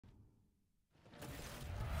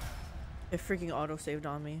It freaking auto-saved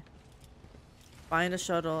on me. Find a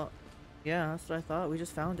shuttle. Yeah, that's what I thought. We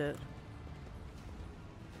just found it.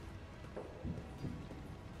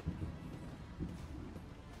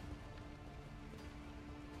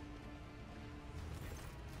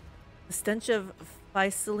 The stench of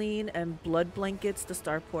Physaline and blood blankets the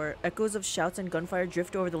starport. Echoes of shouts and gunfire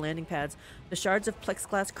drift over the landing pads. The shards of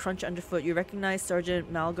plexiglass crunch underfoot. You recognize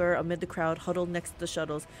Sergeant Malgar amid the crowd huddled next to the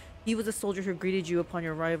shuttles. He was a soldier who greeted you upon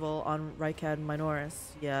your arrival on Rykad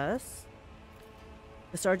Minoris. Yes?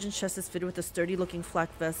 The sergeant's chest is fitted with a sturdy-looking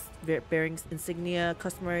flak vest bearing insignia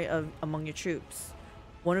customary among your troops.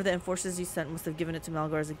 One of the enforcers you sent must have given it to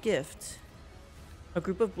Malgar as a gift. A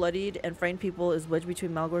group of bloodied and frightened people is wedged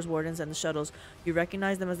between Malgar's wardens and the shuttles. You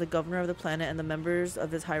recognize them as the governor of the planet and the members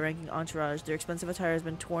of his high-ranking entourage. Their expensive attire has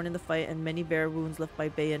been torn in the fight and many bare wounds left by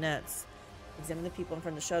bayonets. Examine the people in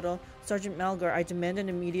front of the shuttle. Sergeant Malgar, I demand an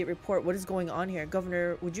immediate report. What is going on here?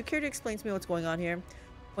 Governor, would you care to explain to me what's going on here?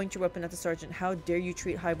 Point your weapon at the sergeant. How dare you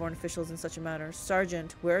treat highborn officials in such a manner?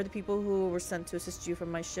 Sergeant, where are the people who were sent to assist you from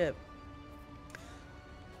my ship?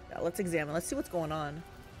 Yeah, let's examine. Let's see what's going on.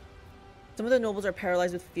 Some of the nobles are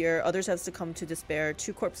paralyzed with fear. Others have succumbed to despair.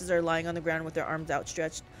 2 corpses are lying on the ground with their arms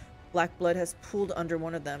outstretched. Black blood has pooled under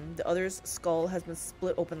one of them. The other's skull has been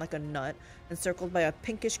split open like a nut, encircled by a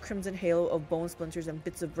pinkish crimson halo of bone splinters and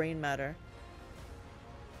bits of brain matter.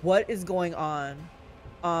 What is going on?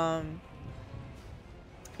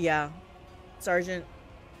 Yeah. Sergeant,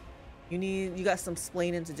 you got some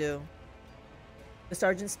splaining to do. The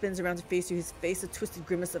sergeant spins around to face you, his face a twisted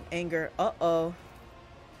grimace of anger. Uh-oh.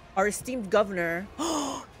 Our esteemed governor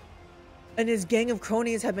and his gang of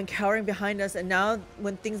cronies have been cowering behind us, and now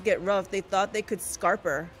when things get rough, they thought they could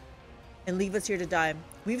scarper and leave us here to die.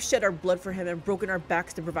 We've shed our blood for him and broken our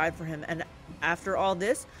backs to provide for him, and after all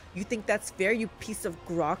this, you think that's fair, you piece of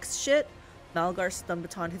Grox shit? Malgar's stun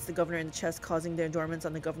baton hits the governor in the chest, causing the adornments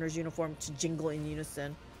on the governor's uniform to jingle in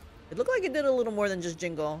unison. It looked like it did a little more than just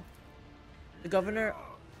jingle. The governor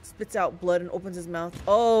spits out blood and opens his mouth,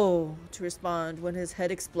 to respond when his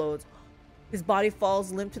head explodes. His body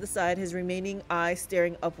falls limp to the side, his remaining eye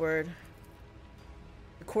staring upward.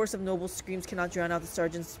 The chorus of noble screams cannot drown out the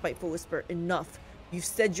sergeant's spiteful whisper. Enough. You've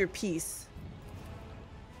said your piece.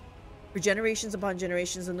 For generations upon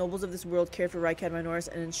generations, the nobles of this world cared for Rykad Minoris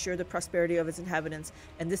and ensured the prosperity of its inhabitants.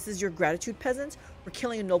 And this is your gratitude, peasant? For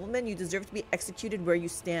killing a nobleman, you deserve to be executed where you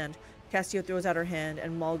stand. Cassio throws out her hand,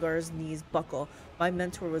 and Malgar's knees buckle. My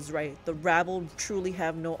mentor was right. The rabble truly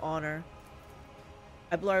have no honor.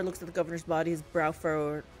 Abelard looks at the governor's body, his brow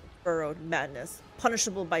furrowed. Madness.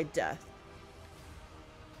 Punishable by death.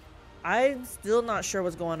 I'm still not sure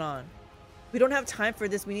what's going on. We don't have time for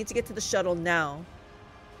this. We need to get to the shuttle now.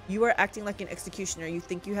 You are acting like an executioner. You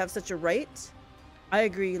think you have such a right? I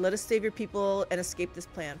agree. Let us save your people and escape this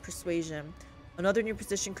plan. Persuasion. Another in your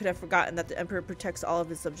position could have forgotten that the Emperor protects all of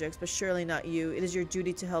his subjects, but surely not you. It is your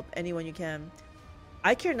duty to help anyone you can.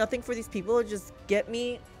 I care nothing for these people. Just get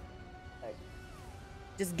me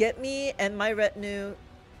and my retinue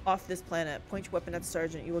off this planet. Point your weapon at the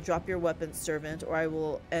sergeant. You will drop your weapon, servant, or I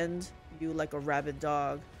will end you like a rabid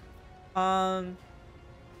dog. So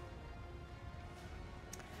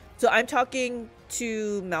I'm talking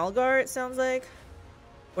to Malgar, it sounds like.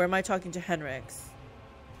 Or am I talking to Henrix?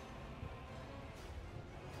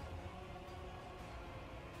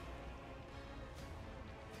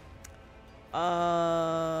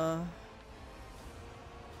 I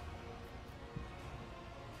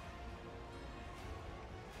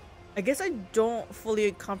guess I don't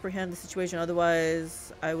fully comprehend the situation,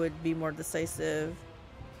 otherwise I would be more decisive.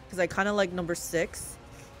 Because I kind of like number 6.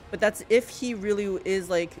 But that's if he really is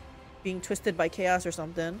like being twisted by chaos or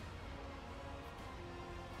something.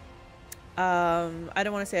 I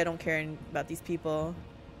don't want to say I don't care about these people.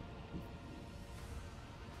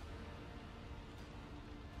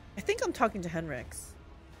 I think I'm talking to Henrix.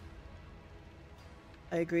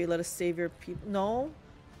 I agree. Let us save your people. No.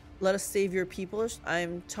 Let us save your people.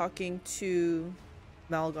 I'm talking to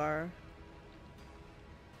Malgar.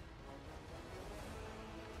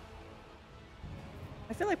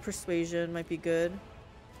 I feel like persuasion might be good.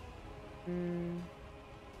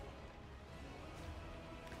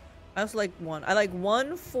 I also like 1. I like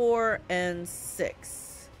 1, 4, and 6.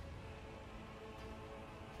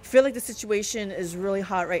 I feel like the situation is really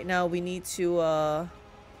hot right now. We need to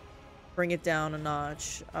bring it down a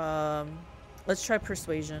notch. Let's try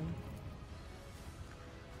persuasion.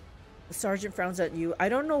 The sergeant frowns at you. I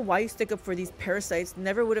don't know why you stick up for these parasites.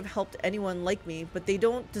 Never would have helped anyone like me, but they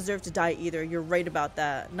don't deserve to die either. You're right about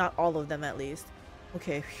that. Not all of them, at least.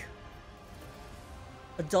 Okay. Phew.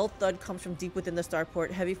 A dull thud comes from deep within the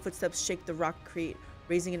starport. Heavy footsteps shake the rock crete.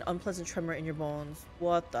 raising an unpleasant tremor in your bones.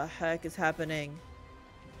 What the heck is happening?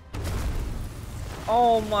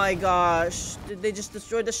 Oh my gosh. Did they just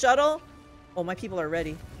destroy the shuttle? Oh, my people are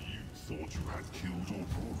ready. You thought you had killed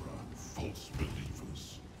Aurora, false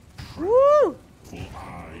believers. Woo! For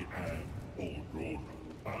I am Aurora.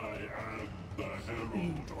 I am the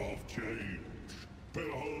herald of change.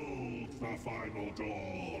 Behold the final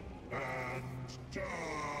dawn and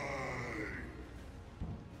die!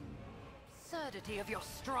 Absurdity of your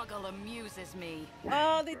struggle amuses me.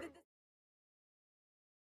 Oh, they did this.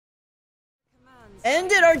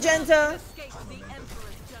 End it, Argenta!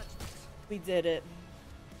 We did it.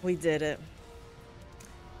 We did it.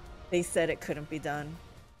 They said it couldn't be done.